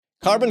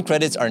Carbon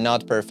credits are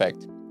not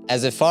perfect.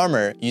 As a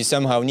farmer, you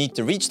somehow need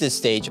to reach this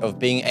stage of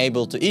being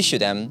able to issue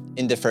them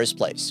in the first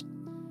place.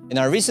 In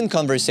our recent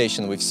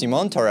conversation with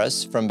Simon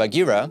Torras from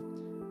Bageera,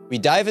 we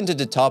dive into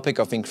the topic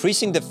of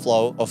increasing the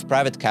flow of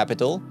private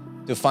capital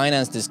to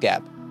finance this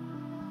gap.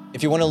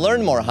 If you want to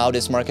learn more how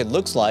this market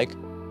looks like,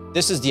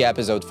 this is the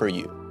episode for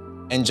you.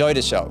 Enjoy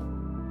the show.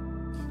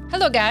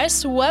 Hello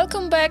guys,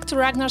 welcome back to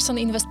Ragnarsson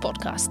Invest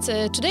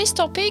podcast. Today's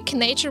topic,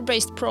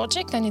 nature-based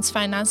project and its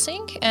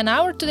financing. And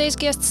our today's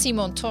guest,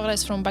 Simon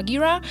Torras from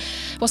Bageera,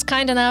 was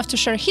kind enough to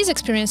share his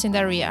experience in the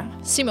area.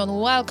 Simon,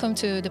 welcome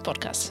to the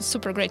podcast.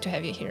 Super great to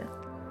have you here.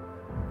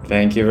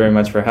 Thank you very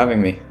much for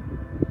having me.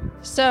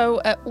 So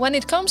when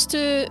it comes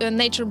to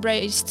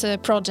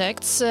nature-based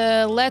projects,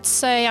 let's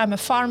say I'm a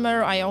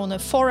farmer, I own a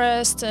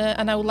forest,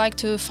 and I would like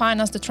to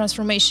finance the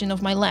transformation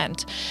of my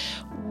land.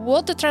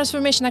 What the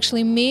transformation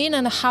actually mean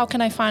and how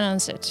can I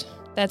finance it?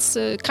 That's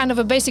kind of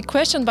a basic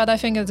question, but I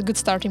think it's a good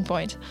starting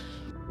point.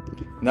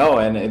 No,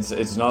 and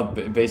it's not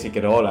basic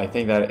at all. I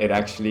think that it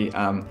actually,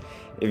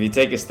 if you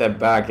take a step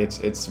back,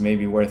 it's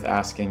maybe worth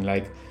asking,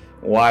 like,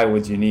 why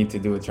would you need to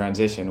do a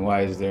transition?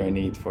 Why is there a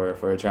need for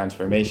a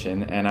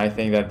transformation? And I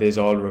think that this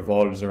all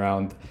revolves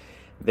around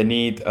the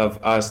need of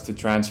us to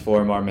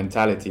transform our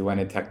mentality when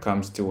it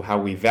comes to how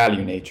we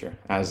value nature,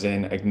 as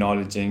in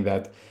acknowledging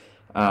that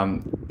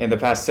in the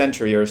past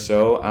century or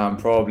so,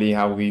 probably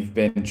how we've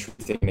been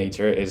treating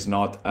nature is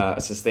not a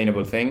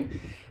sustainable thing.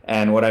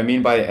 And what I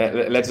mean by,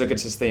 let's look at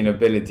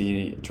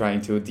sustainability,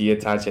 trying to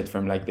detach it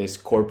from like this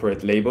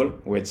corporate label,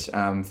 which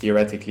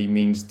theoretically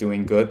means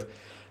doing good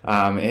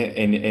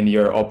in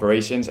your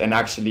operations, and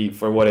actually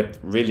for what it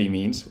really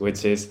means,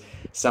 which is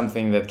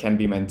something that can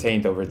be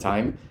maintained over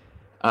time.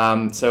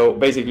 So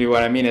basically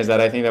what I mean is that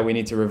I think that we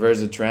need to reverse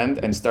the trend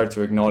and start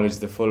to acknowledge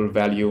the full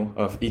value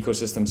of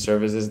ecosystem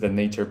services that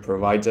nature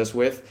provides us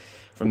with.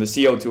 From the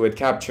CO2 it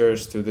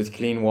captures to the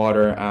clean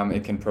water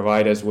it can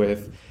provide us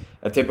with.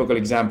 A typical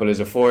example is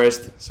a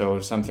forest. So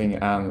something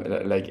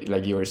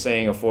like you were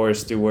saying, a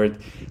forest steward,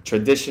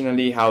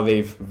 traditionally how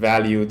they've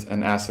valued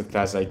an asset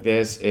class like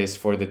this is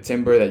for the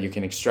timber that you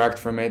can extract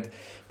from it.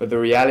 But the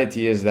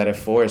reality is that a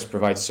forest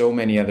provides so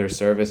many other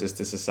services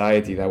to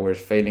society that we're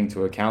failing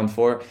to account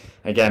for,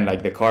 again,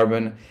 like the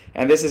carbon.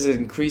 And this is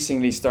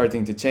increasingly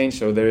starting to change.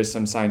 So there is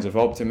some signs of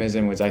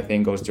optimism, which I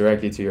think goes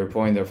directly to your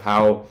point of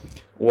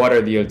what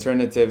are the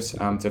alternatives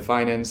to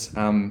finance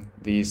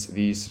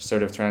these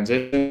sort of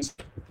transitions,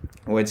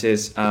 which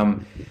is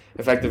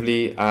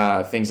effectively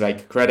things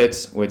like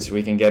credits, which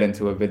we can get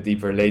into a bit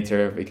deeper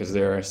later because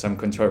there are some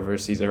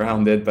controversies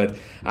around it, but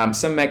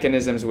some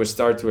mechanisms we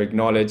start to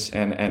acknowledge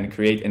and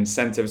create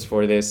incentives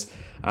for this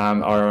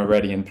are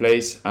already in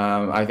place.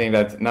 I think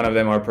that none of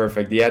them are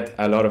perfect yet.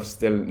 A lot of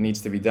still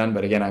needs to be done,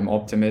 but again, I'm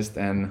optimist,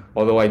 and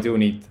although I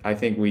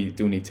think we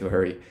do need to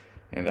hurry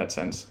in that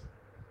sense.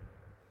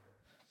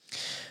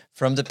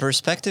 From the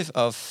perspective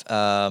of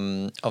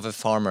a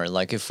farmer,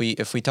 like if we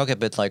talk a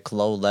bit like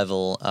low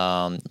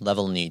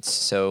level needs,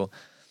 so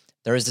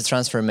there is the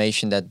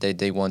transformation that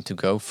they want to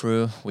go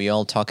through. We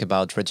all talk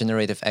about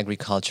regenerative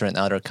agriculture and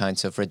other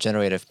kinds of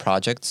regenerative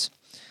projects,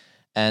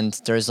 and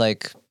there's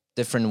like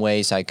different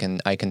ways I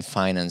can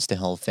finance the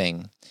whole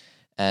thing.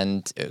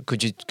 And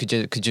could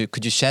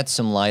you shed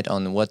some light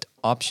on what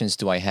options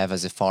do I have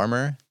as a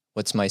farmer?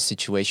 What's my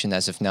situation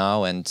as of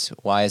now, and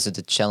why is it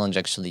a challenge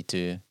actually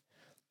to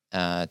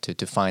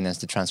finance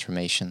the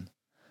transformation?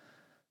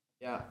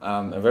 Yeah,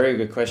 a very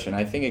good question.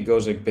 I think it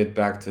goes a bit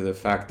back to the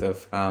fact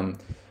of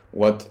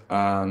what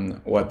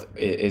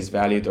is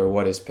valued or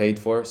what is paid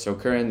for. So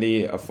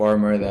currently, a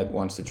farmer that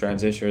wants to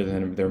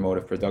transition their mode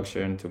of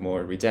production to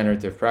more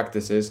regenerative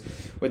practices,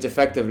 which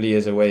effectively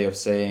is a way of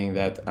saying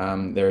that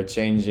they're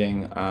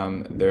changing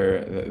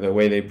the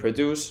way they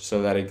produce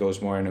so that it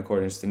goes more in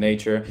accordance to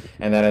nature,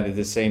 and that at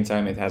the same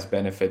time it has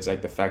benefits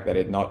like the fact that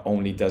it not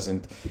only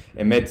doesn't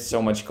emit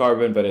so much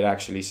carbon, but it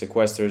actually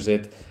sequesters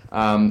it.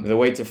 The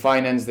way to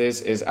finance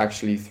this is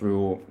actually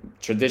through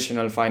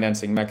traditional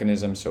financing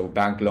mechanisms, so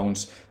bank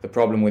loans. The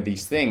problem with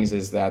these things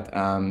is that,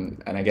 and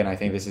again, I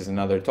think this is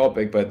another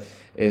topic, but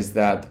is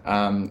that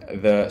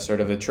the sort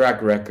of the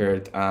track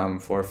record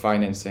for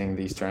financing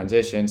these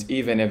transitions,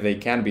 even if they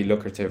can be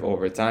lucrative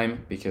over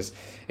time, because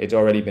it's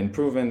already been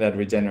proven that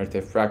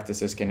regenerative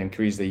practices can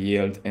increase the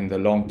yield in the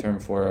long term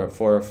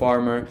for a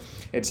farmer.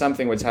 It's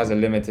something which has a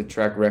limited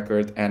track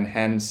record, and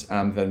hence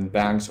the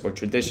banks or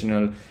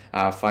traditional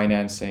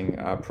financing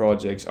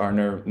projects are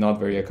not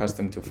very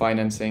accustomed to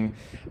financing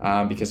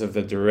because of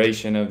the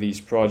duration of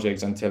these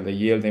projects until the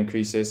yield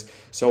increases.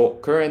 So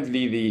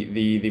currently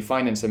the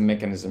financing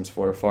mechanisms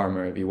for a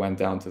farmer, if you went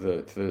down to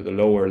the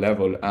lower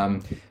level,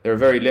 they're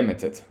very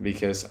limited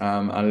because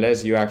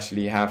unless you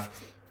actually have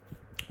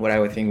what I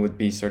would think would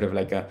be sort of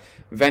like a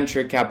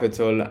venture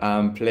capital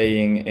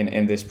playing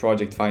in this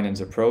project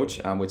finance approach,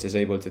 which is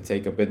able to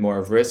take a bit more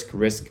of risk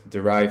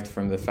derived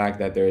from the fact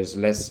that there is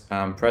less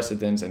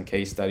precedents and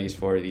case studies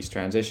for these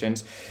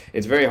transitions.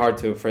 It's very hard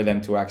for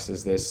them to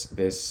access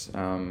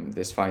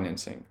this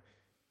financing.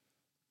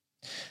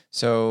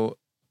 So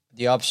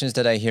The options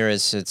that I hear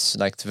is it's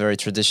like the very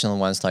traditional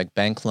ones like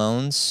bank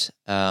loans.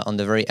 On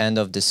the very end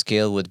of the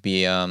scale would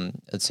be,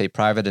 let's say,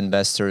 private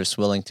investors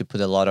willing to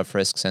put a lot of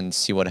risks and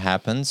see what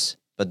happens.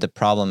 But the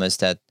problem is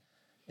that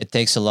it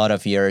takes a lot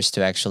of years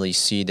to actually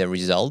see the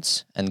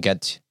results and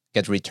get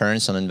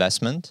returns on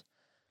investment.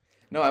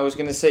 No, I was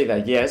going to say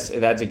that, yes,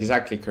 that's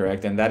exactly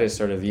correct. And that is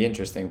sort of the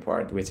interesting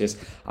part, which is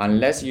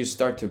unless you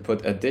start to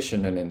put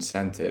additional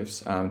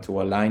incentives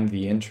to align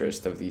the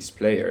interest of these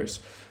players,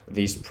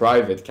 these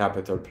private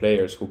capital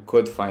players who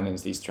could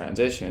finance these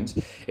transitions,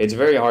 it's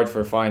very hard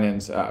for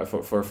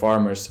for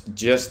farmers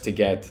just to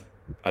get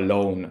a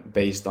loan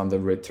based on the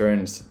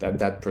returns that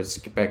that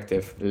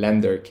prospective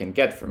lender can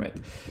get from it.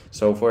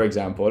 So, for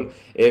example,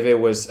 if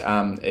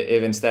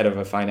instead of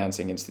a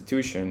financing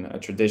institution, a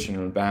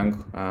traditional bank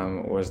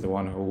was the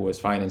one who was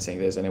financing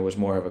this, and it was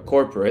more of a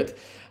corporate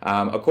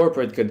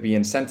could be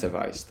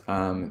incentivized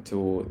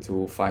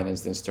to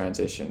finance this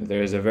transition.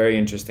 There is a very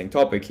interesting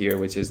topic here,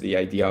 which is the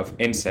idea of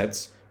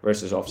insets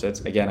versus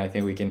offsets. Again, I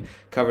think we can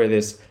cover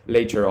this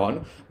later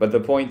on, but the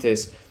point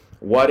is,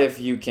 what if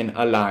you can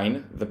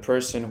align the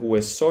person who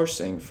is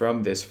sourcing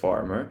from this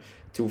farmer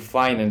to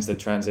finance the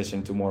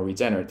transition to more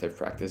regenerative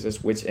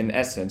practices, which in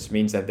essence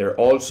means that they're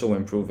also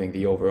improving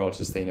the overall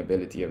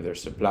sustainability of their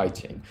supply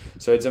chain.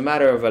 So it's a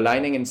matter of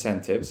aligning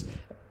incentives,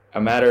 a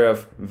matter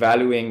of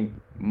valuing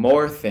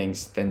more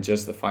things than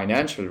just the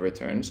financial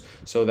returns,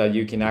 so that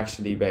you can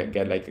actually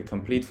get like a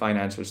complete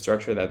financial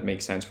structure that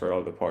makes sense for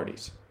all the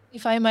parties.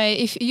 If I may,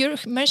 if you're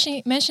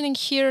mentioning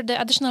here the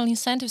additional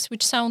incentives,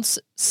 which sounds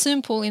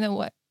simple in a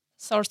way,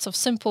 sorts of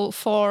simple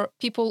for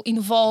people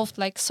involved,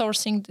 like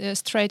sourcing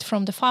straight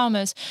from the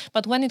farmers.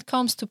 But when it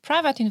comes to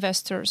private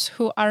investors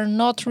who are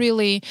not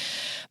really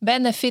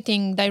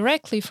benefiting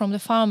directly from the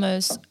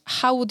farmers,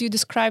 how would you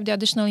describe the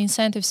additional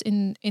incentives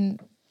in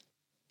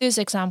this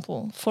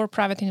example for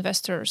private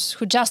investors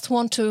who just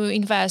want to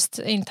invest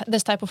in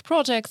this type of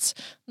projects,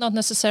 not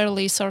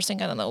necessarily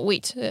sourcing,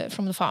 wheat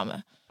from the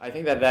farmer? I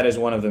think that is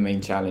one of the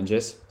main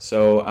challenges.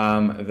 So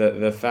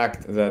the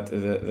fact that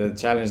the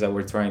challenge that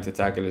we're trying to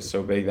tackle is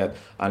so big that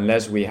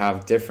unless we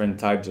have different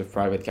types of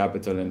private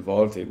capital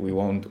involved, we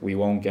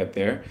won't get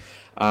there.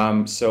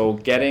 So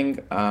getting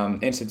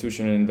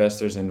institutional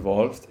investors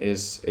involved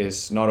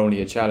is not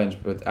only a challenge,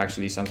 but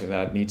actually something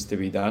that needs to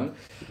be done.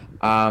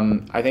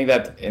 I think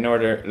that in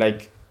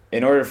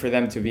order for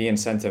them to be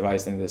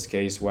incentivized in this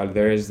case, while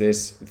there is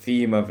this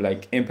theme of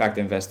like impact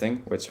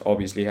investing, which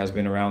obviously has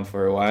been around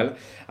for a while,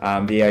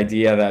 the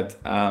idea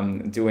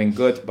that doing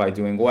good by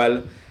doing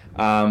well,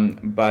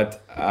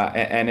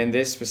 and in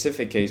this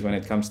specific case, when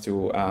it comes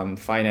to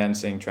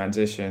financing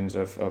transitions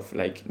of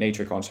like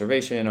nature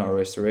conservation or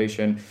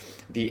restoration,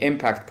 the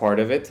impact part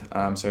of it,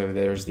 so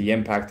there's the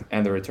impact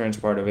and the returns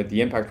part of it.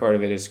 The impact part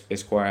of it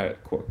is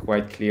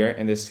quite clear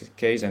in this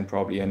case, and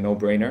probably a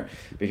no-brainer,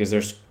 because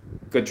there's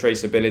good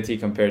traceability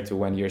compared to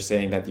when you're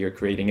saying that you're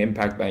creating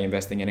impact by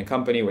investing in a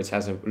company, which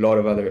has a lot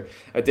of other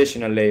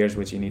additional layers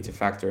which you need to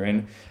factor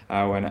in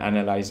when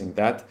analyzing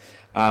that.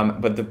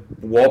 But the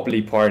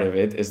wobbly part of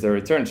it is the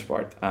returns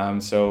part.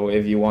 So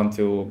if you want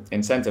to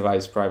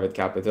incentivize private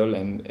capital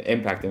and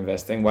impact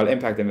investing, well,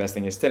 impact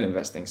investing is still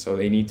investing, so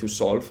they need to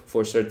solve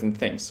for certain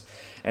things.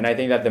 And I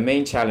think that the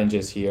main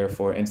challenges here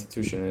for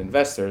institutional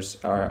investors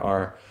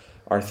are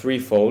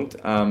threefold.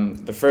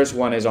 The first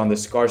one is on the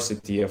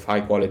scarcity of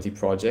high quality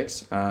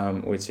projects,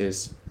 which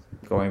is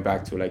going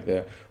back to like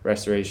the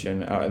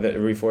restoration, the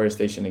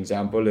reforestation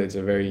example. It's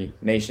a very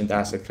nascent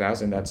asset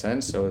class in that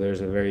sense. So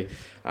there's a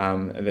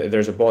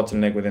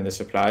bottleneck within the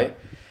supply.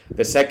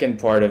 The second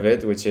part of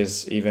it, which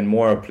is even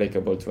more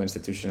applicable to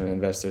institutional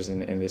investors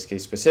in this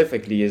case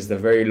specifically, is the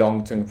very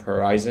long-term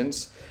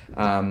horizons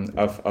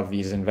of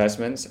these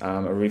investments.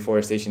 A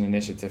reforestation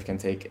initiative can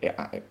take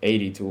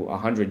 80 to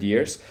 100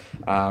 years.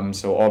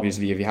 So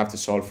obviously, if you have to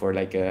solve for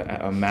like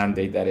a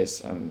mandate that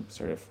is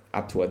sort of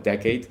up to a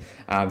decade,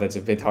 that's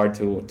a bit hard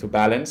to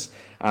balance.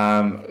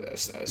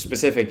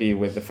 Specifically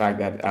with the fact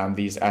that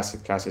these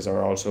asset classes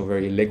are also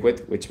very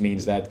liquid, which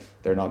means that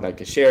they're not like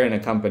a share in a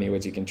company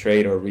which you can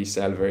trade or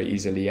resell very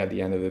easily at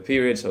the end of the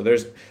period. So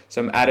there's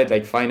some added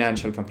like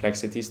financial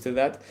complexities to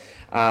that.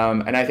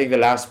 And I think the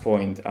last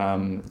point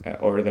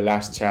or the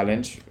last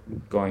challenge,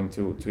 going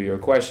to your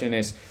question,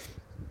 is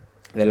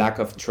the lack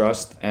of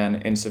trust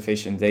and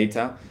insufficient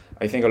data.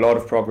 I think a lot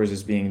of progress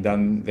is being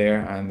done there,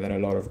 and that a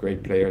lot of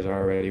great players are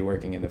already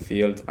working in the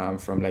field,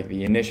 from like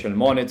the initial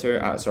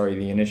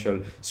the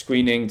initial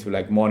screening to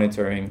like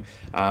monitoring.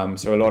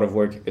 So a lot of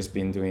work is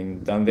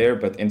being done there,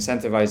 but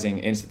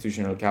incentivizing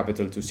institutional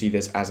capital to see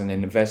this as an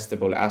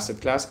investable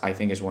asset class, I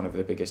think, is one of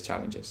the biggest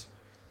challenges.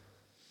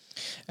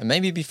 And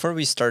maybe before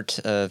we start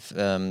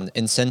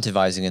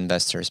incentivizing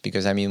investors,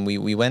 because I mean,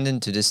 we went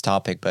into this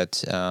topic,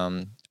 but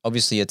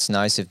obviously it's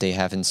nice if they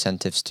have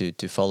incentives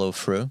to follow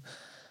through.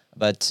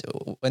 But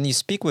when you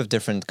speak with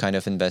different kind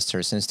of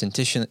investors,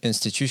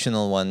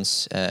 institutional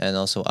ones, and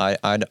also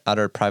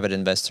other private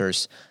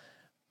investors,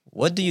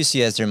 what do you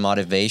see as their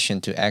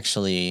motivation to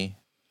actually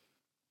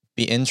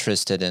be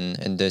interested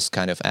in this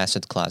kind of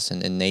asset class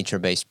and in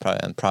nature-based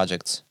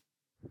projects?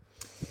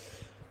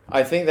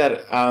 I think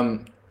that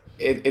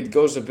it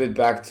goes a bit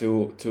back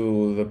to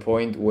the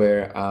point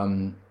where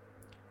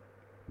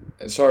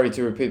sorry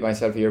to repeat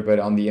myself here, but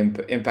on the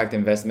impact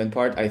investment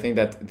part, I think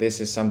that this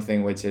is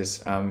something which is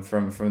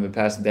from the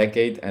past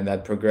decade, and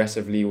that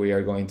progressively we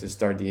are going to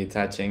start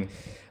detaching,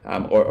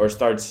 or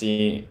start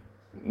seeing,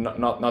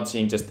 not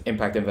seeing just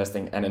impact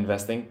investing and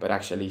investing, but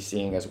actually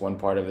seeing as one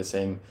part of the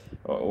same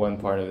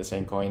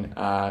coin.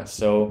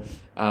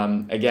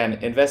 Again,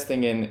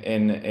 investing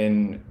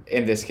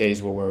in this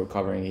case, what we're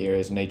covering here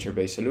is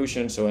nature-based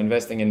solutions. So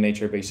investing in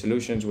nature-based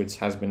solutions, which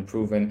has been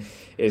proven,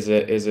 is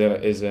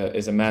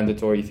a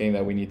mandatory thing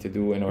that we need to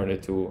do in order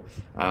to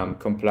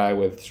comply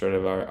with sort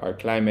of our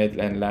climate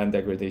and land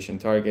degradation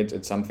targets.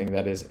 It's something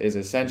that is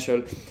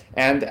essential,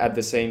 and at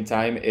the same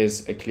time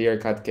is a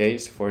clear-cut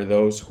case for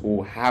those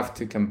who have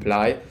to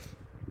comply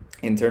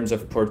in terms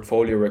of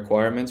portfolio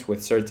requirements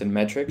with certain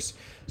metrics.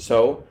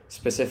 So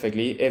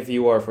specifically, if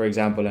you are, for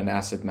example, an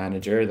asset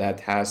manager that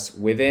has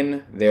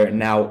within their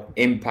now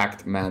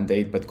impact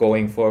mandate, but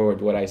going forward,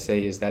 what I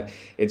say is that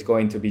it's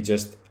going to be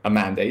just a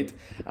mandate,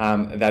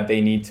 that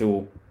they need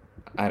to,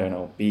 I don't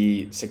know,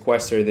 be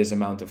sequester this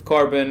amount of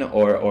carbon,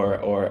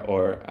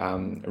 or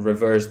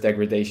reverse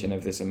degradation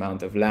of this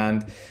amount of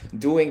land.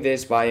 Doing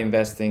this by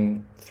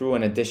investing through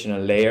an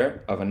additional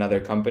layer of another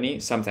company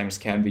sometimes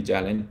can be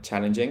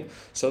challenging.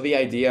 So the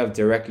idea of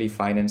directly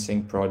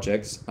financing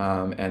projects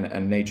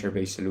and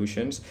nature-based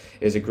solutions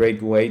is a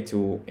great way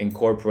to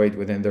incorporate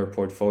within their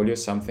portfolio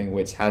something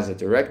which has a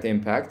direct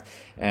impact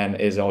and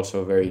is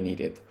also very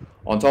needed.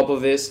 On top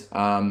of this,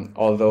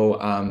 although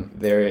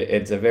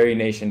it's a very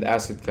nascent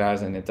asset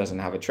class and it doesn't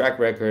have a track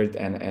record,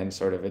 and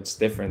sort of it's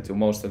different to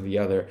most of the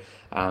other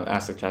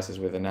asset classes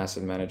with an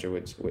asset manager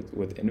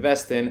would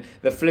invest in.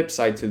 The flip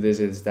side to this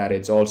is that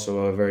it's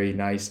also a very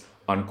nice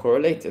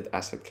uncorrelated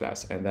asset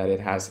class, and that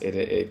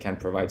it can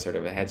provide sort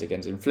of a hedge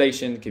against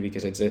inflation,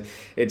 because it's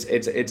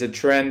a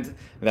trend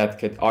that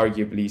could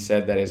arguably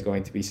said that is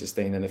going to be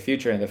sustained in the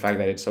future, and the fact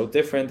that it's so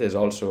different is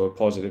also a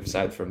positive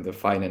side from the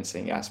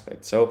financing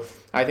aspect. So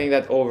I think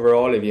that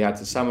overall, if you had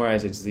to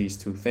summarize, it's these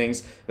two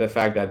things: the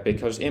fact that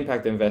because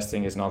impact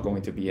investing is not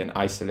going to be an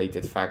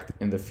isolated fact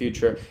in the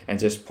future and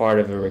just part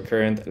of a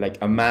recurrent, like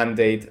a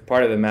mandate,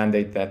 part of the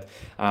mandate that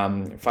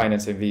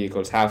financing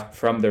vehicles have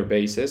from their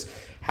basis,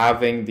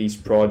 having these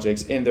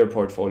projects in their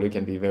portfolio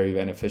can be very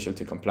beneficial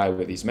to comply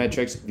with these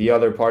metrics. The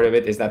other part of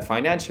it is that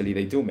financially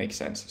they do make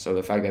sense. So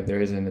the fact that there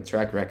isn't a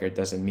track record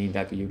doesn't mean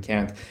that you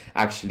can't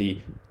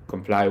actually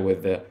comply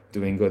with the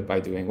doing good by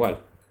doing well.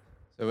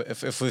 So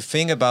if we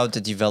think about the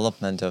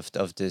development of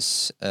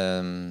this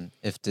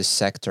if this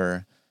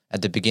sector,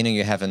 at the beginning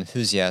you have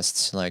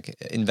enthusiasts,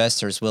 like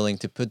investors willing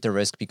to put the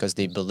risk because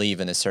they believe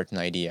in a certain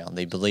idea,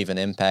 they believe in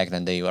impact,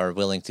 and they are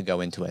willing to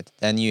go into it.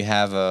 Then you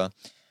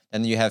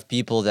have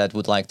people that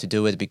would like to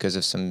do it because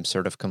of some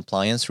sort of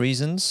compliance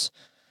reasons.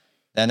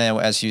 Then,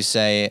 as you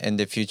say, in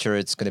the future,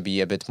 it's going to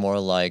be a bit more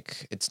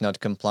like it's not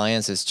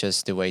compliance; it's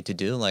just the way to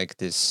do. Like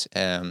this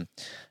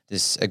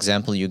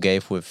example you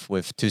gave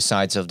with two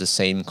sides of the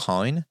same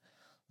coin.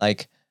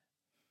 Like,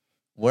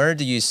 where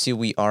do you see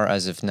we are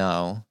as of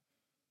now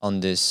on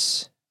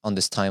this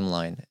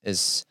timeline?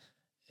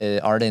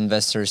 Are the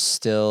investors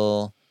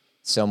still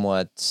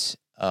somewhat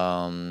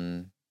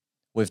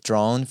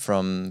withdrawn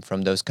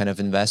from those kind of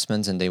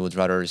investments, and they would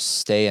rather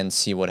stay and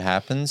see what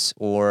happens,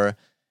 or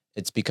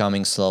it's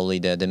becoming slowly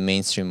the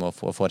mainstream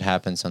of what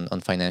happens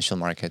on financial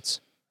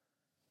markets?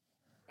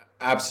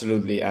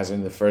 Absolutely, as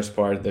in the first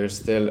part, there's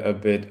still a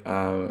bit,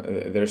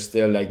 there's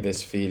still like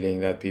this feeling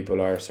that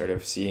people are sort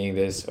of seeing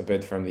this a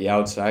bit from the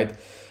outside.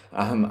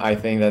 I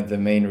think that the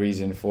main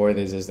reason for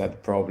this is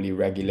that probably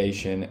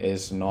regulation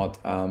is not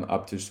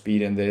up to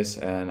speed in this,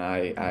 and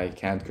I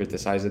can't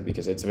criticize it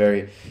because it's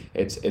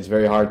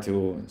very hard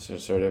to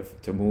sort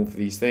of to move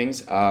these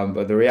things.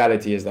 But the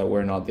reality is that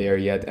we're not there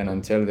yet, and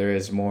until there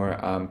is more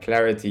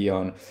clarity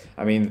on,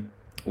 I mean,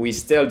 we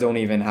still don't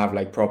even have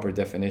like proper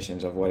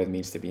definitions of what it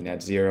means to be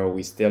net zero.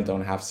 We still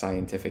don't have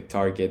scientific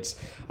targets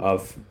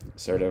of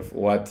sort of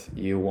what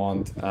you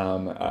want,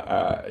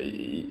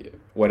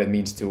 what it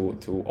means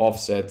to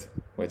offset,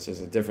 which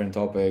is a different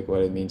topic,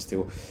 what it means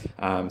to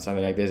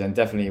something like this. And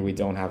definitely we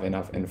don't have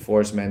enough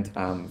enforcement.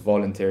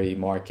 Voluntary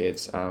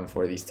markets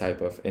for these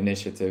type of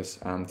initiatives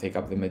take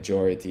up the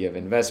majority of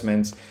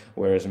investments,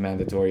 whereas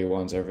mandatory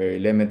ones are very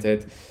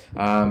limited.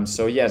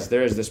 So yes,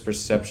 there is this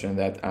perception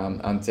that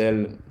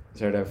until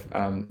sort of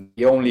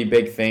the only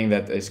big thing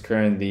that is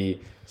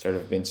currently sort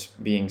of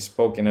being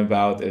spoken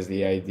about is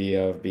the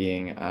idea of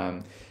being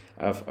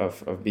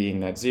of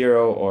being net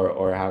zero,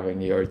 or having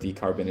your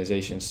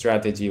decarbonization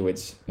strategy,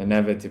 which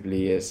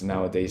inevitably is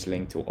nowadays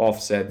linked to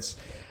offsets.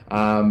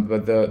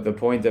 But the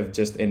point of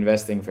just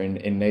investing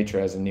in nature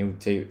as a new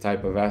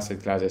type of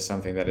asset class is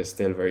something that is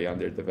still very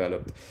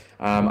underdeveloped.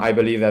 I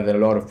believe that a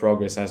lot of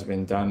progress has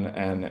been done,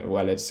 and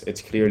well,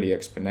 it's clearly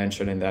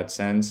exponential in that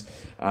sense.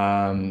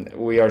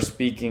 We are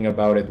speaking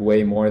about it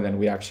way more than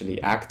we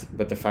actually act,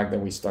 but the fact that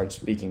we start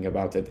speaking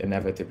about it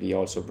inevitably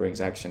also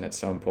brings action at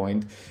some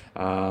point.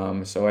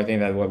 So I think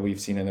that what we've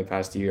seen in the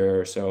past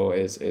year or so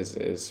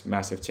is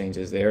massive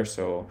changes there.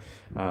 So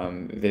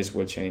this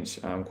will change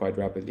quite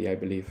rapidly, I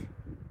believe.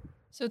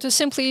 So to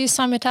simply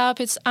sum it up,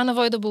 it's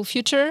unavoidable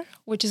future,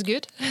 which is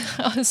good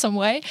in some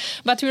way,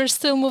 but we're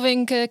still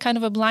moving kind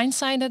of a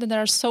blindsided, and there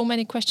are so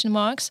many question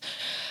marks,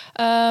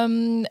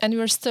 and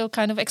we're still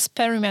kind of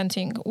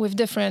experimenting with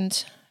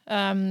different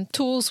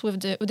tools, with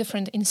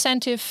different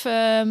incentive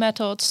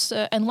methods,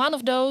 and one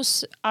of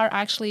those are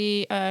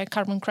actually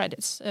carbon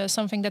credits,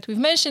 something that we've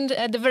mentioned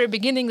at the very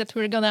beginning that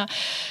we're gonna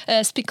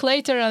speak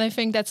later, and I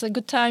think that's a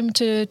good time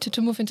to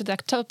move into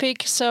that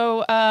topic.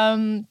 So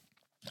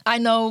I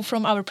know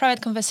from our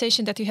private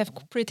conversation that you have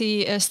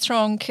pretty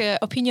strong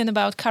opinion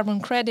about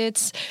carbon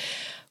credits.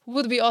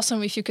 Would be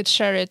awesome if you could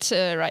share it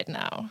right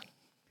now.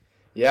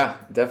 Yeah,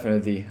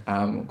 definitely.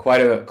 Quite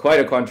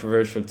a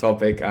controversial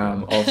topic,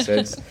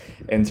 offsets,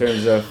 in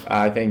terms of,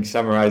 I think,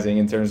 summarizing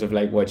in terms of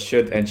like what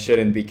should and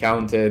shouldn't be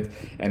counted,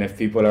 and if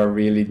people are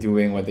really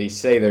doing what they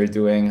say they're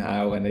doing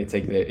when they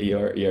take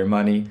your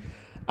money.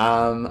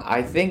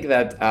 I think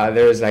that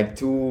there's like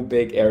two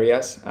big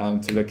areas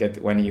to look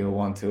at when you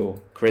want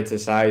to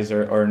criticize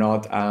or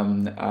not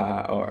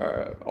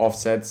or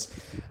offsets.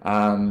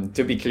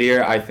 To be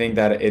clear, I think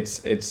that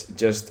it's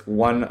just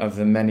one of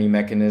the many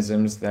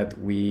mechanisms that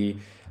we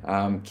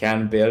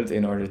can build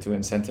in order to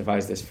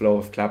incentivize this flow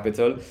of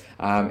capital.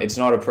 It's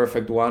not a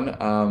perfect one,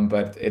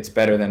 but it's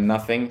better than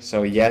nothing.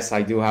 So yes,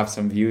 I do have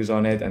some views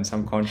on it and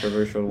some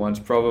controversial ones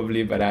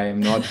probably, but I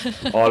am not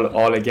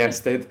all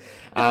against it.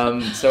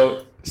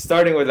 So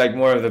starting with like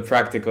more of the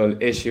practical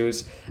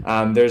issues,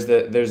 there's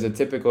the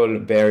typical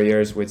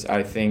barriers, which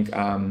I think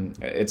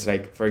it's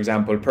like, for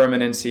example,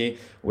 permanency,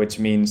 which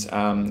means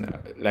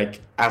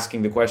like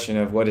asking the question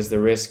of what is the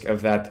risk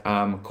of that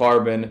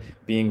carbon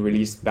being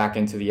released back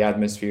into the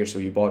atmosphere. So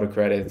you bought a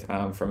credit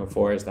from a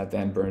forest that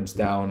then burns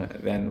down,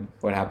 then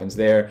what happens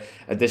there?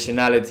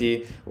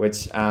 Additionality,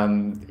 which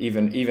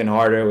even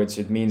harder, which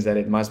it means that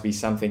it must be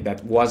something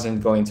that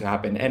wasn't going to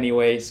happen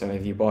anyway. So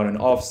if you bought an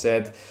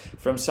offset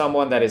from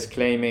someone that is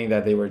claiming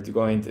that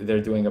they're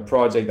doing a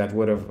project that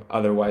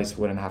otherwise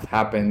wouldn't have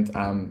happened,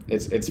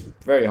 it's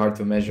very hard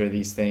to measure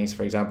these things.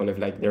 For example, if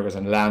like there was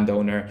a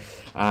landowner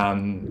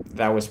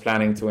that was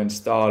planning to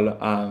install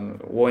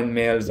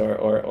windmills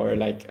or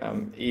like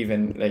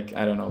even like,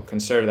 I don't know,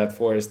 conserve that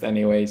forest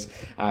anyways,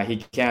 he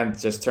can't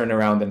just turn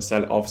around and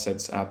sell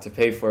offsets to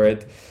pay for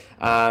it.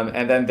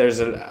 And then there's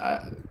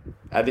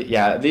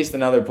at least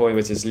another point,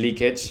 which is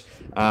leakage,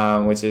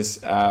 which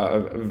is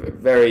a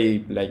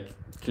very like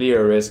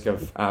clear risk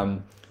of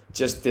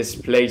just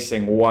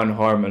displacing one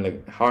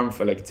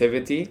harmful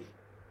activity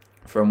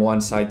from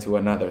one side to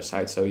another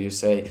side. So you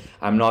say,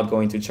 I'm not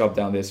going to chop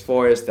down this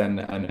forest and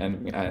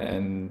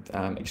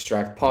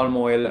extract palm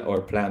oil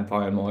or plant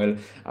palm oil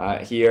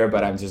here,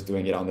 but I'm just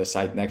doing it on the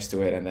site next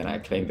to it, and then I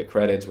claim the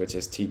credits, which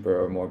is cheaper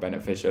or more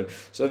beneficial.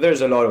 So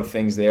there's a lot of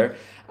things there.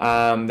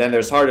 Then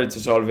there's harder to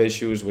solve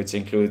issues, which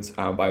includes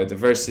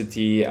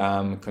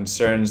biodiversity,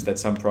 concerns that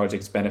some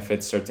projects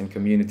benefit certain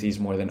communities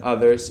more than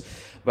others.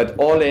 But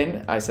all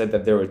in, I said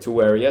that there were two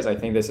areas. I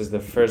think this is the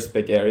first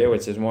big area,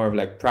 which is more of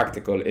like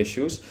practical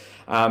issues.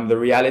 The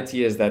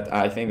reality is that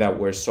I think that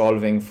we're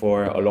solving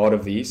for a lot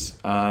of these.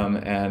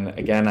 And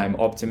again, I'm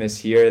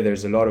optimist here.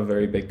 There's a lot of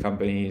very good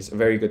companies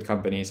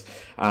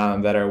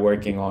that are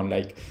working on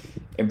like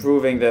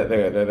improving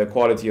the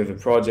quality of the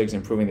projects,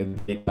 improving the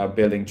data,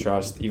 building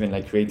trust, even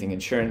like creating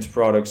insurance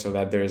products so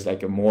that there is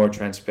like a more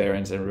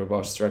transparent and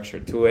robust structure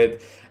to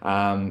it.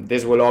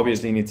 This will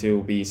obviously need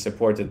to be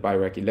supported by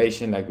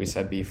regulation, like we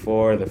said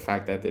before, the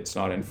fact that it's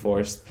not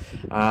enforced.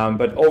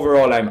 But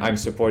overall, I'm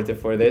supportive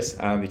for this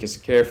because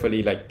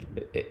carefully, like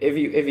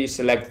if you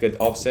select good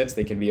offsets,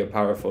 they can be a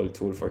powerful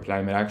tool for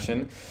climate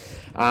action.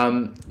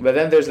 But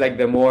then there's like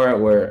the more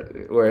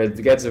where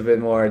it gets a bit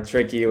more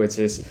tricky, which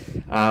is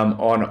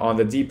on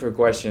the deeper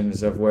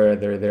questions of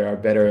whether there are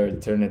better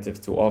alternatives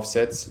to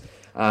offsets.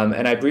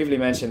 And I briefly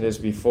mentioned this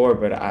before,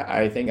 but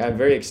I think I'm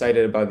very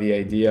excited about the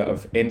idea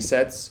of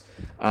insets.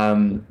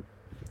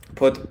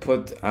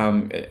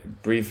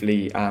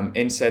 Briefly,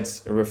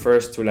 insets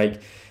refers to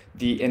like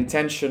the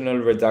intentional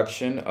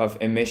reduction of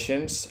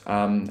emissions,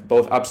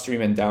 both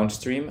upstream and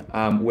downstream,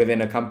 within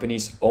a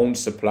company's own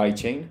supply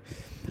chain.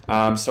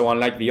 So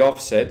unlike the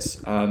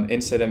offsets,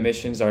 inset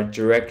emissions are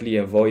directly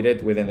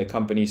avoided within the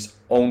company's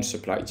own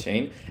supply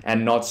chain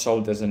and not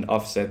sold as an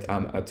offset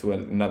to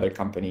another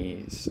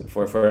company's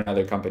for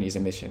another company's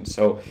emissions.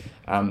 So,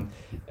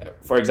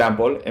 for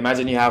example,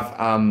 imagine you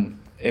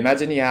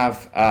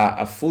have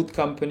a food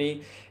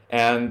company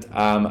and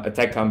a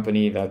tech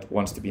company that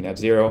wants to be net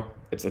zero.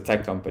 It's a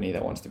tech company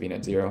that wants to be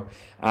net zero.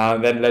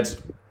 Then let's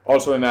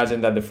Also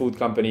imagine that the food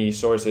company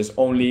sources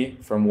only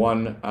from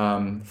one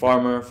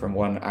farmer, from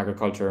one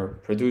agriculture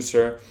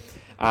producer.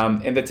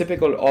 In the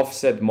typical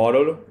offset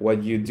model,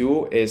 what you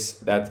do is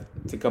that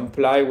to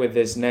comply with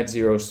this net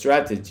zero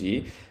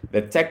strategy,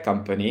 the tech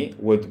company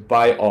would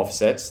buy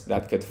offsets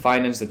that could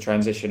finance the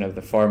transition of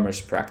the farmer's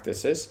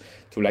practices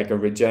to like a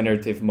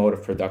regenerative mode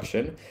of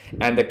production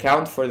and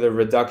account for the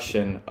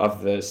reduction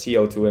of the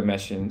CO2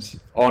 emissions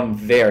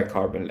on their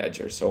carbon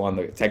ledger, so on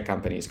the tech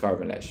company's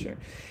carbon ledger.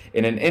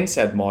 In an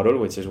inset model,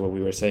 which is what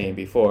we were saying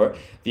before,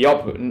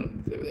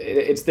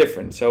 it's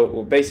different.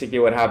 So basically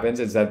what happens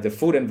is that the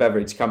food and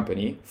beverage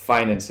company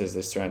finances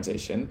this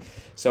transition.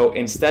 So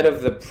instead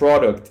of the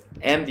product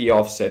and the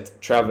offset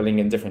traveling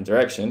in different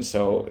directions,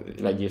 so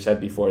like you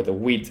said before, the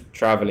wheat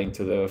traveling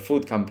to the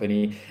food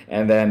company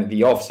and then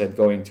the offset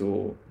going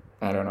to,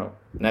 I don't know,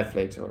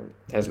 Netflix or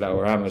Tesla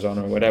or Amazon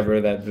or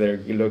whatever that they're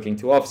looking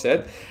to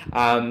offset,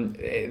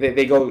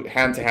 they go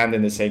hand to hand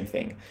in the same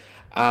thing.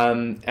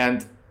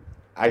 And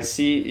I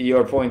see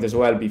your point as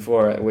well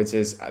before, which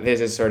is this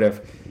is sort of,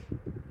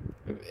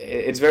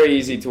 it's very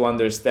easy to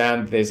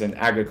understand this in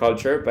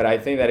agriculture, but I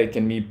think that it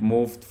can be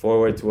moved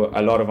forward to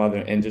a lot of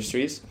other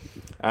industries,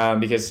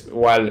 because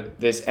while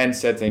this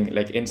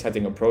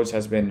insetting approach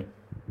has been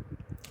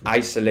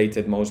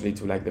isolated mostly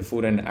to like the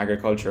food and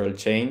agricultural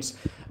chains,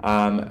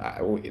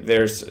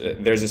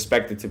 there's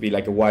expected to be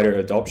like a wider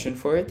adoption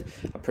for it,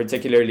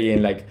 particularly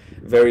in like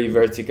very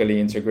vertically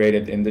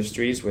integrated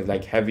industries with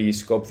like heavy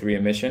scope 3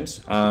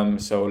 emissions,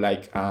 so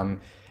like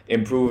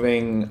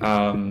improving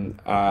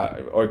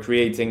or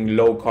creating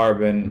low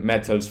carbon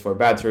metals for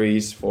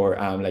batteries for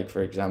like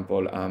for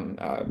example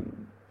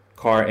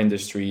car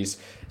industries,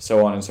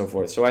 so on and so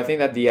forth. So I think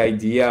that the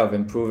idea of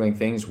improving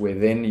things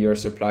within your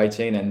supply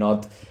chain and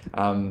not,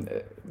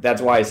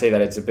 that's why I say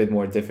that it's a bit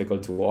more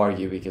difficult to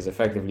argue, because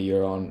effectively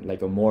you're on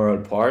like a moral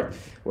part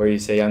where you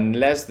say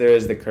unless there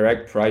is the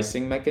correct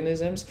pricing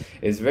mechanisms,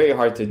 it's very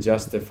hard to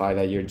justify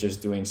that you're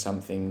just doing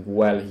something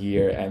well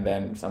here and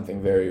then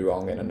something very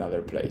wrong in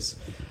another place.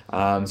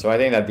 So I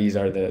think that these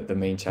are the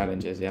main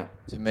challenges, yeah.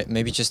 So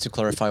maybe just to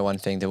clarify one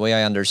thing, the way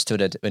I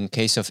understood it, in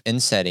case of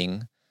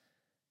insetting,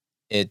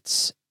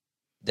 it's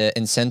the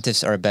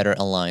incentives are better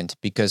aligned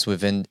because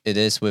it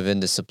is within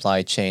the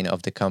supply chain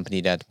of the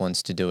company that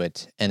wants to do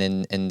it. And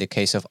in the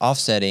case of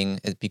offsetting,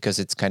 because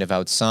it's kind of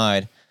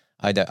outside,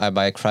 I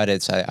buy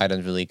credits. I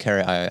don't really care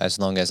as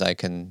long as I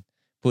can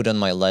put on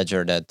my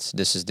ledger that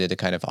this is the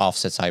kind of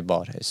offsets I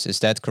bought. Is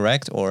that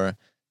correct, or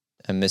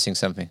I'm missing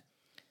something?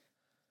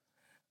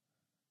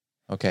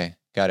 Okay,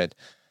 got it.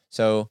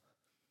 So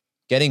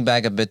getting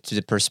back a bit to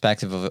the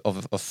perspective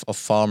of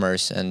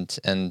farmers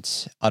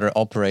and other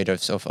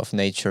operators of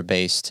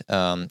nature-based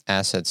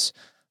assets,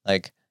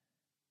 like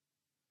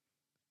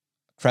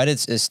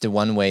credits is the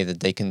one way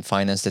that they can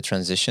finance the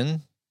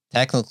transition.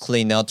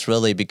 Technically, not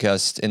really,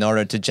 because in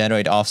order to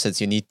generate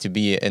offsets, you need to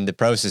be in the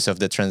process of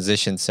the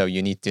transition, so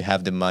you need to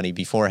have the money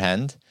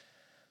beforehand.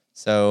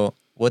 So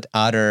what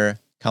other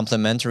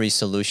complementary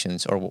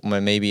solutions or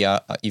maybe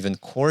even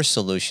core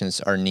solutions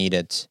are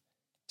needed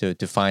to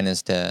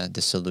finance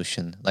the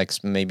solution, like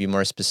maybe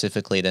more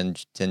specifically than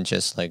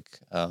just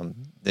like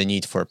the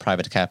need for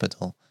private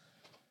capital?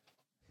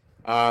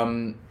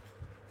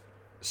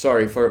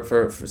 Sorry,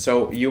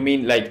 so you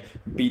mean like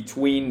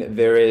between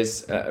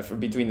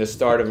between the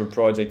start of a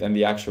project and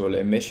the actual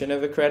emission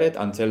of a credit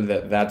until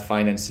that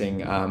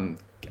financing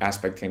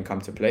aspect can come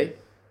to play?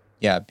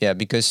 Yeah,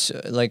 because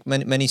like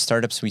many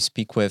startups we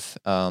speak with,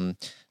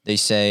 they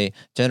say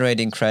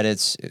generating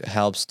credits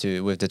helps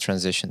with the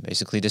transition.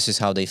 Basically, this is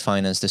how they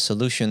finance the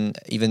solution,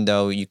 even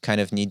though you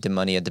kind of need the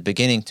money at the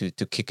beginning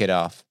to kick it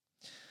off.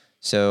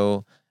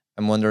 So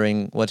I'm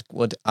wondering what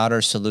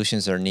other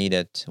solutions are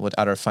needed, what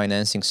other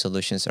financing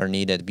solutions are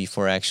needed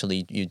before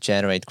actually you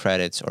generate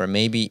credits, or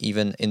maybe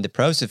even in the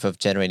process of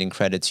generating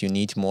credits, you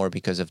need more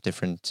because of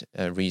different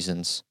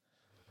reasons.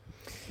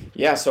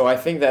 Yeah, so I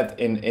think that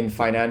in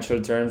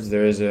financial terms,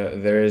 there is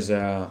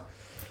a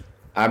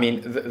I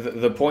mean,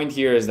 the point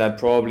here is that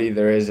probably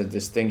there is a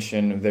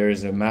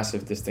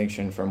massive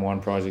distinction from one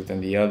project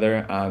and the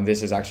other.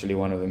 This is actually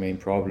one of the main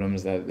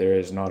problems, that there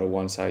is not a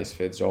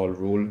one-size-fits-all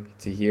rule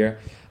to here.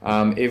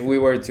 If we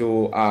were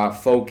to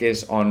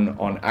focus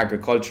on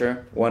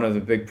agriculture, one of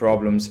the big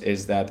problems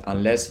is that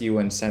unless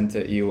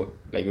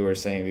like we were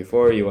saying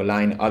before, you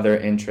align other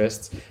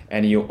interests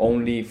and if you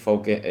only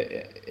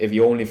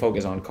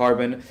focus on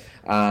carbon,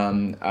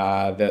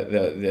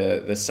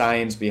 the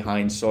science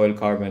behind soil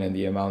carbon and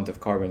the amount of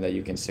carbon that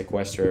you can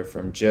sequester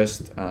from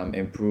just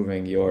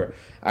improving your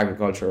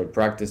agricultural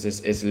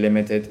practices is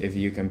limited if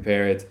you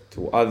compare it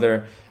to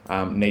other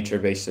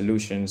nature-based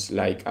solutions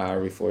like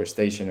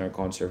reforestation or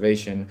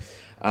conservation.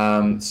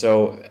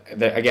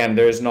 Again,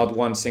 there is not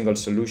one single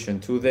solution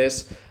to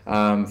this.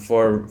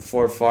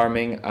 For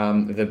farming,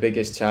 the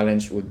biggest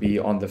challenge would be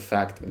on the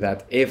fact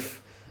that if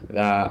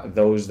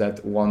those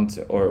that want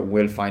or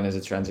will finance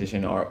a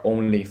transition are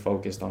only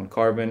focused on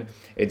carbon,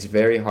 it's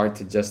very hard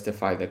to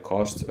justify the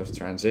cost of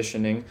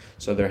transitioning.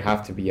 So there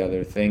have to be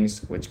other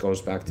things, which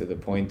goes back to the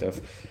point of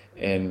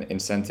in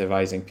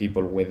incentivizing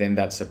people within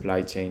that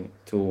supply chain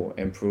to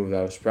improve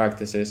those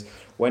practices.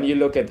 When you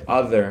look at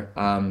other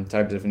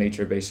types of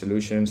nature-based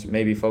solutions,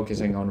 maybe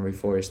focusing on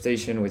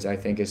reforestation, which I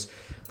think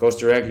goes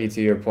directly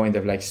to your point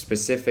of like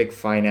specific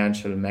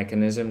financial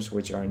mechanisms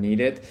which are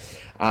needed.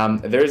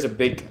 There is a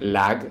big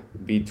lag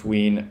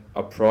between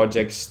a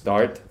project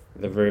start,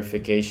 the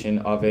verification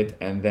of it,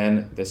 and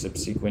then the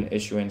subsequent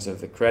issuance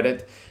of the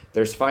credit.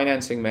 There's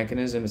financing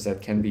mechanisms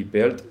that can be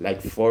built, like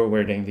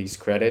forwarding these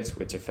credits,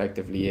 which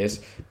effectively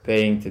is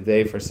paying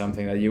today for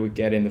something that you would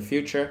get in the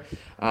future.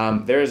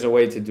 There is a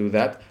way to do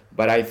that,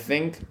 but I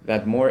think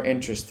that more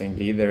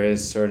interestingly, there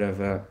is sort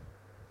of a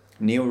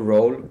new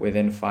role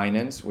within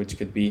finance, which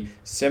could be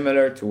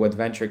similar to what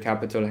venture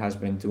capital has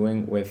been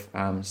doing with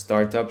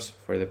startups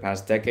for the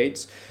past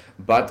decades,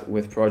 but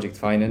with project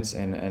finance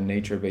and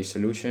nature-based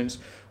solutions,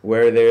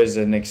 where there's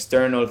an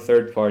external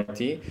third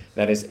party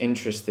that is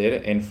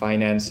interested in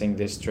financing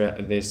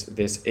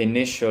this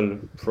initial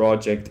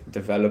project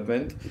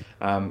development.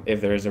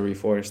 If there is a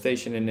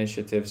reforestation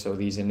initiative, so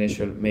these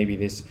initial, maybe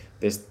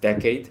this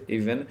decade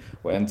even,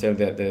 until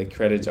the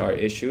credits are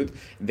issued,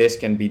 this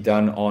can be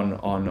done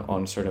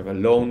on sort of a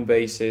loan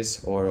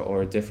basis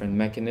or different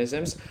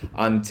mechanisms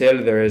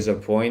until there is a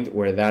point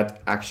where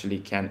that actually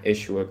can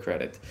issue a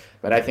credit.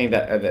 But I think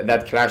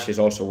that clashes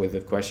also with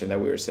the question that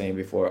we were saying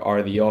before: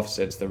 are the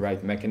offsets the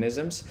right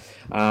mechanisms?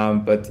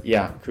 But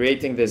yeah,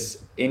 creating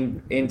this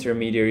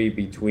intermediary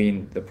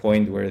between the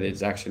point where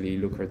it's actually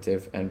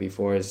lucrative and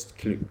before is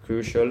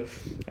crucial,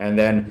 and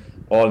then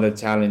all the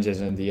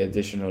challenges and the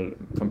additional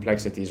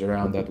complexities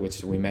around that,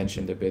 which we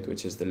mentioned a bit,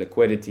 which is the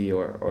liquidity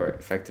or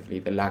effectively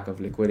the lack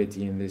of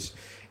liquidity in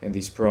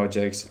these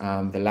projects,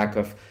 the lack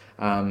of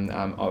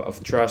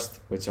trust,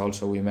 which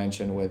also we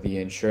mentioned with the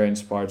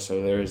insurance part.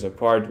 So there is a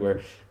part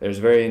where there's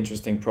very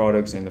interesting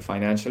products in the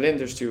financial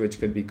industry which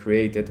could be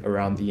created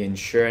around the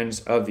insurance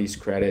of these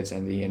credits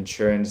and the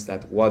insurance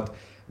that what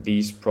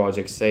these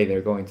projects say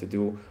they're going to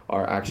do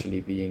are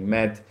actually being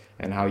met,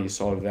 and how you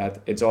solve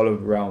that. It's all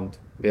around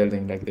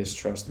building like this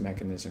trust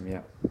mechanism.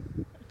 Yeah.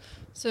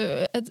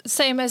 So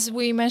same as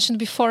we mentioned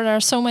before, there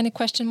are so many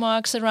question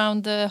marks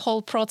around the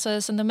whole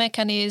process and the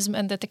mechanism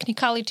and the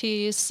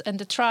technicalities and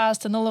the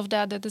trust and all of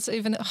that it's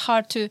even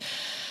hard to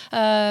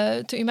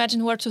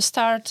imagine where to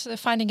start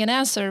finding an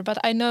answer. But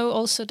I know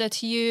also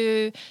that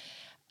you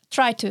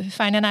try to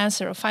find an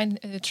answer or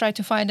try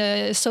to find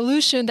a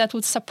solution that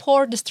would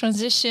support this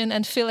transition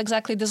and fill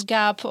exactly this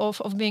gap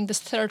of being this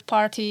third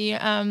party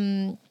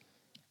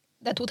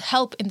that would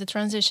help in the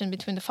transition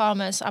between the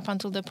farmers up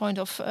until the point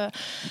of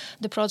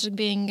the project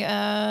being,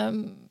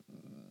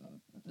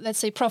 let's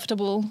say,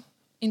 profitable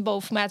in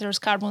both matters,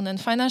 carbon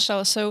and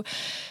financial. So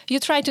you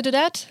tried to do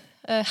that.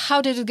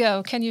 How did it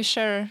go? Can you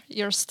share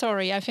your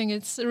story? I think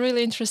it's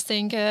really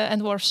interesting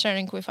and worth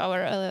sharing with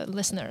our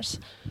listeners.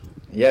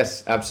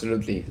 Yes,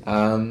 absolutely.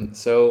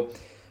 So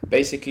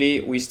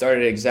basically, we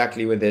started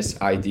exactly with this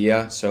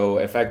idea. So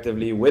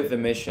effectively, with the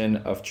mission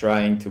of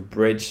trying to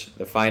bridge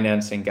the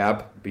financing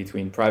gap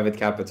between private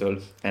capital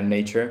and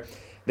nature.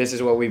 This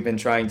is what we've been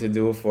trying to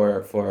do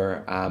for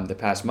the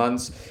past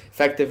months.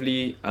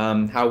 Effectively,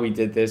 how we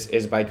did this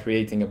is by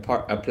creating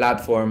a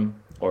platform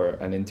or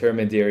an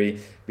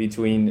intermediary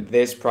between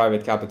this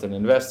private capital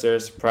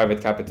investors.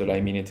 Private capital,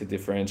 I mean it to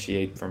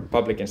differentiate from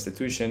public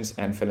institutions,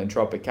 and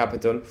philanthropic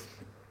capital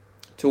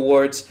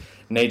towards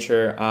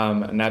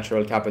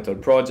natural capital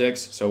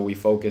projects. So we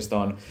focused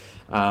on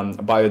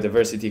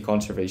biodiversity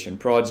conservation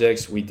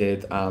projects. We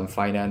did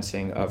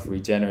financing of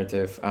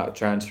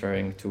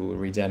transferring to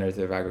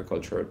regenerative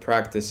agricultural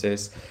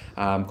practices,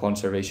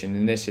 conservation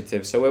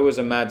initiatives. So it was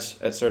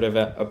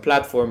a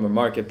platform, a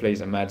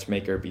marketplace, a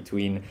matchmaker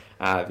between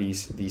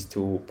these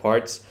two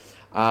parts.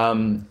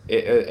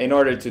 In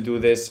order to do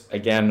this,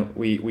 again,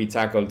 we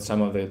tackled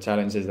some of the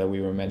challenges that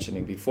we were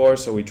mentioning before.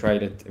 So we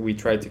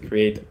tried to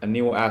create a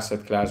new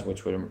asset class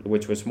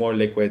which was more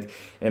liquid,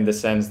 in the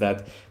sense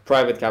that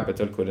private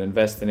capital could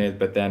invest in it,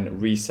 but then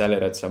resell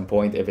it at some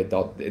point if it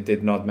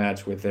did not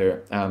match with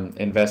their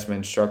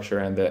investment structure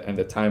and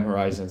the time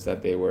horizons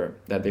that they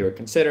were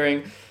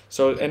considering.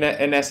 So in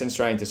essence,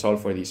 trying to solve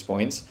for these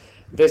points.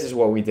 This is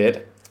what we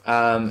did.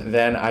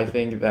 Then I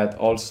think that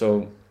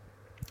also,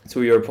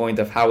 to your point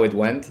of how it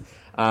went,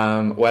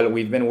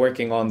 we've been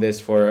working on this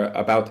for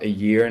about a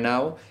year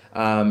now,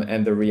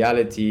 and the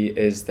reality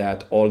is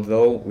that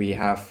although we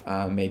have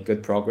made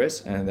good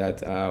progress and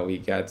that we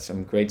got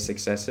some great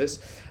successes,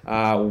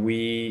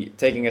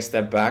 taking a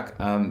step back,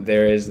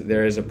 there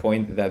is a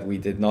point that we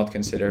did not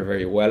consider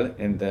very well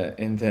in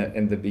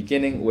the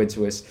beginning, which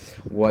was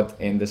what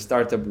in the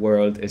startup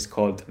world is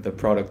called the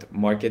product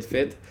market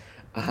fit.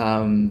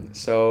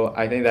 So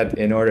I think that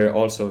in order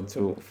also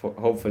to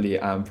hopefully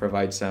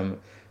provide some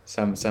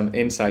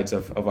insights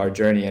of our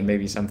journey and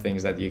maybe some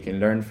things that you can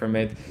learn from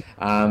it,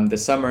 the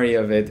summary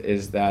of it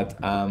is that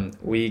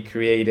we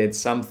created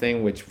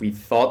something which we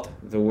thought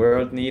the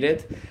world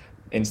needed,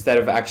 instead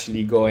of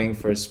actually going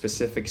for a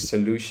specific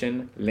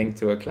solution linked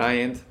to a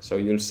client. So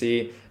you'll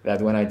see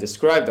that when I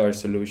described our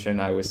solution,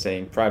 I was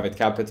saying private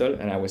capital,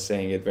 and I was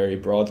saying it very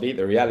broadly.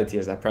 The reality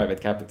is that private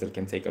capital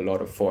can take a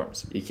lot of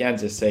forms. You can't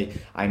just say,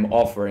 I'm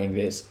offering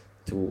this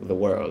to the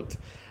world,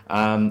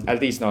 at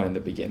least not in the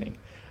beginning.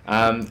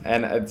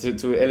 And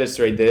to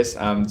illustrate this,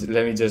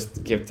 let me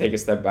just take a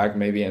step back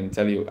maybe and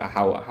tell you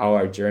how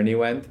our journey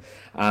went.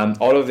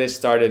 All of this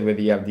started with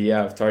the idea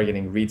of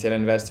targeting retail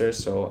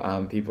investors,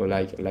 so people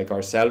like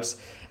ourselves,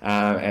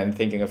 and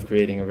thinking of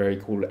creating a very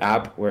cool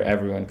app where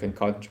everyone can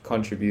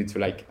contribute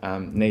to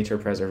nature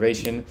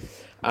preservation.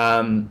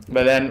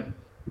 But then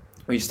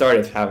we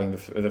started having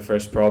the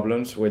first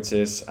problems, which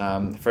is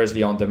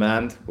firstly on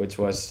demand, which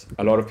was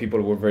a lot of people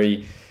were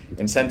very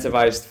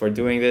incentivized for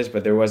doing this,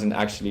 but there wasn't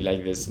actually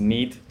this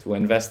need to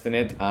invest in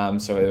it.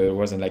 So there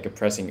wasn't a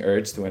pressing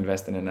urge to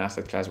invest in an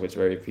asset class, which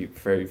very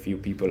few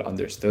people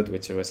understood,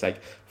 which was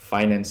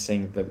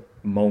financing the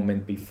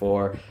moment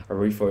before a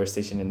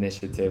reforestation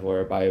initiative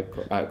or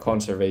a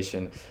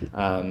conservation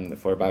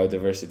for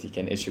biodiversity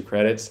can issue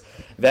credits.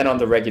 Then on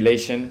the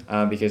regulation,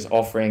 because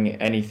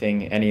offering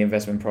any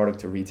investment product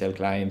to retail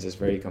clients is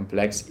very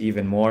complex,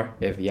 even more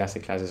if the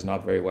asset class is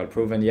not very well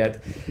proven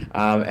yet.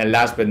 And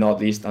last but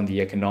not least, on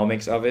the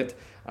economics of it.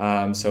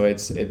 So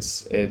it's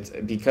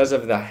because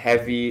of the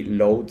heavy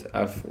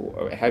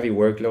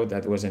workload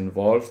that was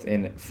involved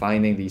in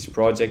finding these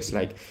projects.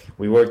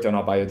 We worked on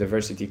a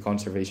biodiversity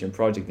conservation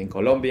project in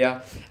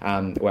Colombia.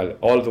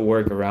 All the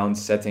work around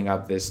setting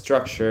up this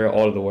structure,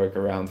 all the work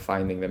around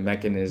finding the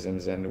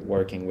mechanisms and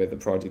working with the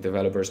project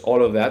developers,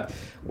 all of that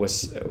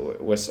was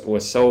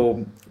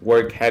so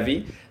work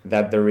heavy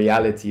that the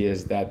reality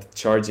is that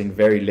charging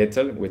very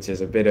little, which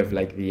is a bit of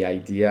the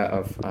idea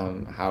of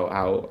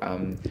how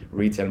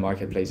retail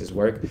marketplaces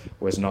work,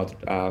 was not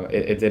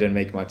it didn't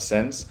make much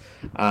sense.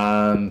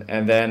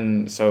 And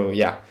then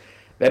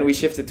then we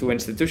shifted to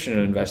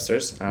institutional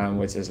investors,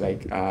 which is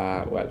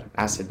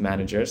asset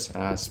managers,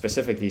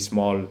 specifically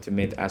small to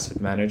mid asset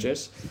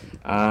managers.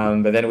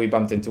 But then we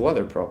bumped into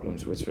other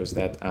problems, which was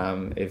that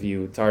if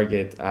you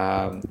target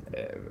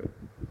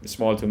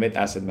small to mid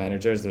asset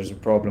managers, there's a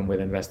problem with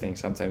investing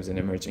sometimes in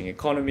emerging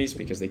economies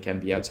because they can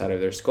be outside of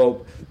their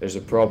scope. There's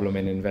a problem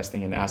in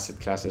investing in asset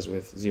classes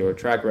with zero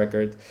track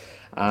record.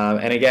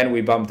 And again,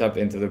 we bumped up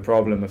into the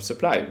problem of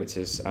supply, which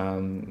is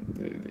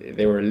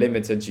there were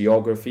limited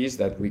geographies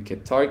that we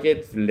could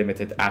target,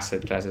 limited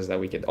asset classes that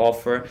we could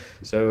offer.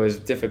 So it was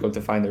difficult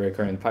to find a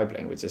recurrent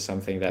pipeline, which is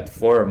something that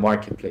for a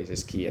marketplace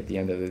is key at the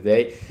end of the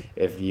day.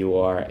 If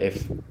you're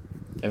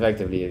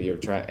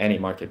trying any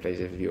marketplace,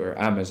 if you're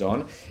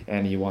Amazon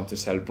and you want to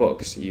sell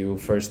books, you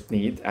first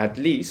need at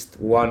least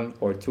one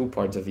or two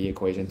parts of the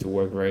equation to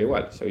work very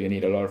well. So you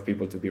need a lot of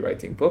people to be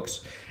writing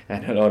books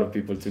and a lot of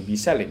people to be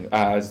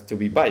to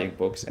be buying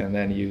books. And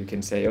then you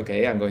can say,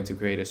 okay, I'm going to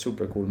create a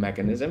super cool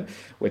mechanism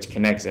which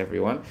connects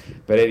everyone.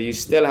 But if you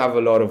still have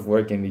a lot of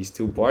work in these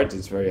two parts,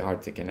 it's very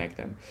hard to connect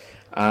them.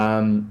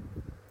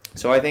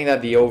 So I think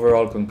that the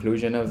overall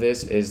conclusion of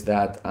this is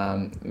that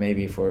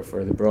maybe for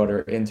the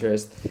broader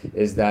interest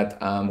is that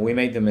we've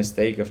made the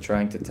mistake to date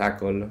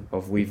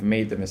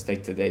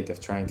of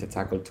trying to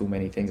tackle too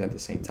many things at the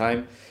same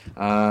time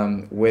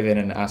within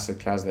an asset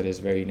class that is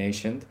very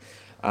nascent.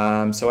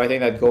 So I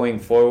think that going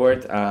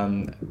forward,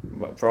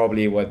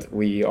 probably what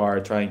we are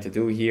trying to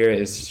do here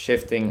is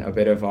shifting a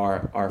bit of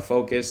our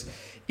focus,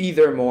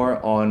 either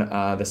more on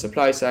the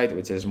supply side,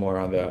 which is more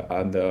on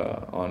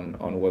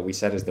what we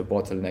said is the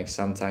bottleneck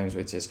sometimes,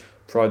 which is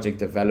project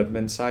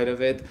development side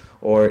of it,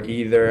 or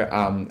either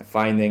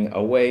finding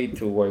a way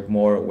to work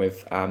more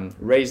with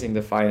raising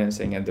the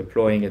financing and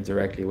deploying it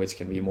directly, which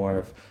can be more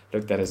of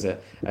looked at as a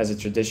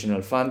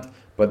traditional fund.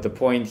 But the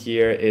point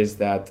here is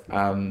that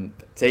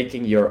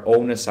taking your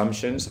own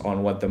assumptions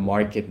on what the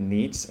market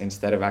needs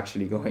instead of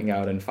actually going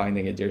out and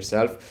finding it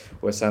yourself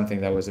was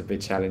something that was a bit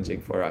challenging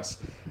for us.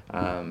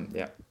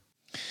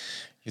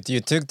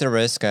 You took the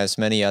risk, as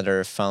many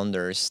other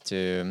founders,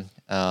 to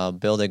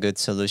build a good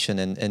solution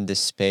in this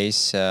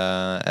space,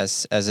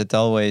 as it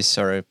always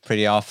or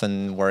pretty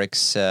often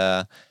works.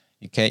 You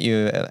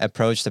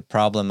approach the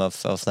problem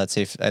of let's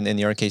say, and in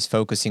your case,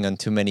 focusing on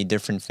too many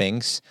different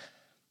things.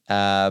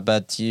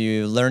 But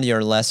you learned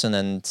your lesson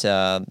and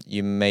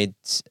you made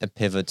a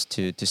pivot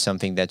to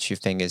something that you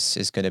think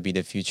is going to be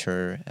the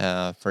future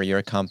for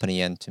your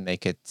company and to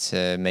make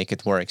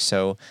it work.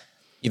 So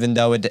even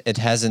though it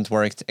hasn't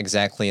worked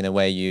exactly in a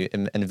way you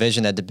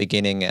envisioned at the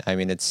beginning, I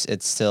mean, it's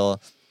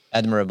still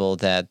admirable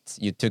that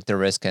you took the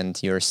risk and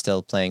you're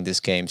still playing this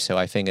game. So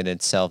I think in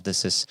itself,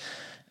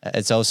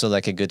 it's also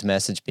like a good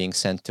message being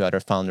sent to other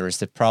founders.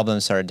 The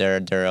problems are there.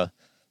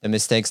 The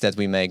mistakes that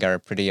we make are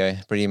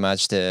pretty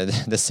much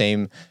the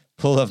same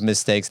pool of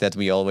mistakes that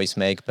we always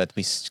make, but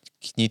we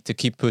need to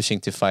keep pushing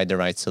to find the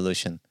right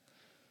solution.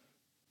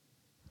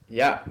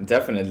 Yeah,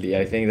 definitely.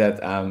 I think that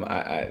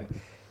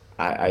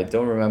I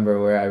don't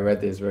remember where I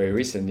read this very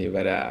recently,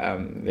 but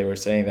they were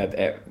saying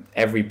that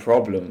every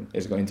problem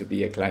is going to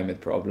be a climate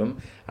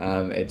problem.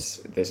 This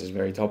is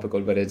very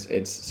topical, but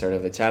it's sort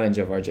of the challenge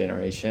of our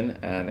generation.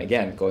 And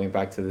again, going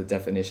back to the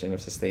definition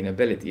of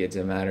sustainability, it's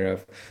a matter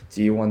of,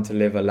 do you want to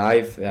live a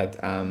life that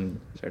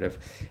sort of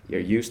you're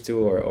used to,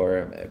 or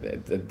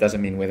it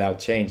doesn't mean without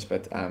change,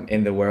 but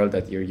in the world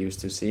that you're used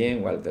to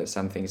seeing, well,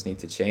 some things need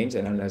to change,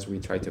 and unless we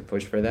try to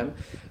push for them,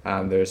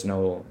 there's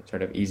no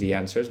sort of easy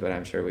answers, but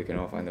I'm sure we can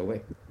all find a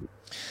way.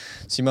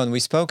 Simon, we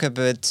spoke a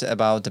bit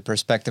about the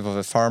perspective of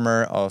a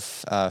farmer, of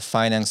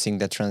financing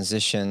the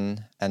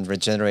transition and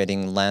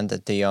regenerating land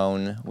that they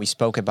own. We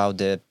spoke about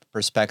the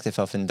perspective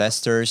of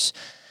investors,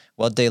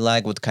 what they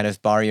like, what kind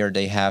of barrier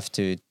they have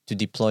to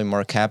deploy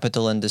more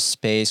capital in this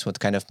space, what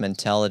kind of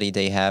mentality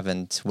they have,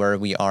 and where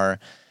we are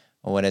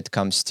when it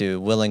comes to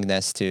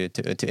willingness to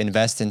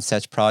invest in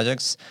such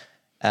projects.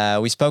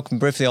 We spoke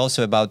briefly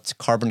also about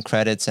carbon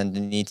credits and the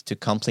need to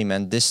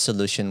complement this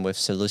solution with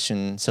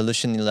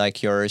solution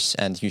like yours,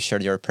 and you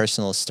shared your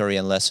personal story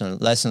and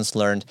lessons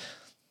learned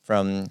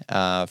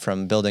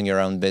from building your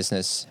own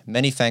business.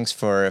 Many thanks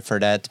for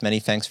that. Many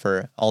thanks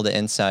for all the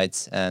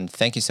insights, and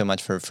thank you so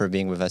much for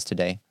being with us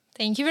today.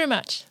 Thank you very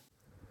much.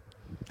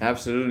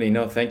 Absolutely.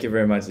 No, thank you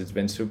very much. It's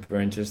been super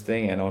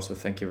interesting. And also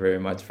thank you very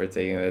much for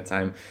taking the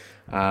time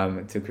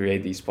to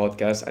create these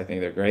podcasts. I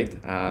think they're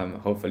great.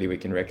 Hopefully we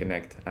can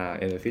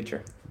reconnect in the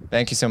future.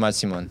 Thank you so much,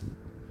 Simon.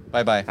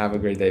 Bye-bye. Have a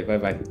great day.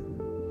 Bye-bye.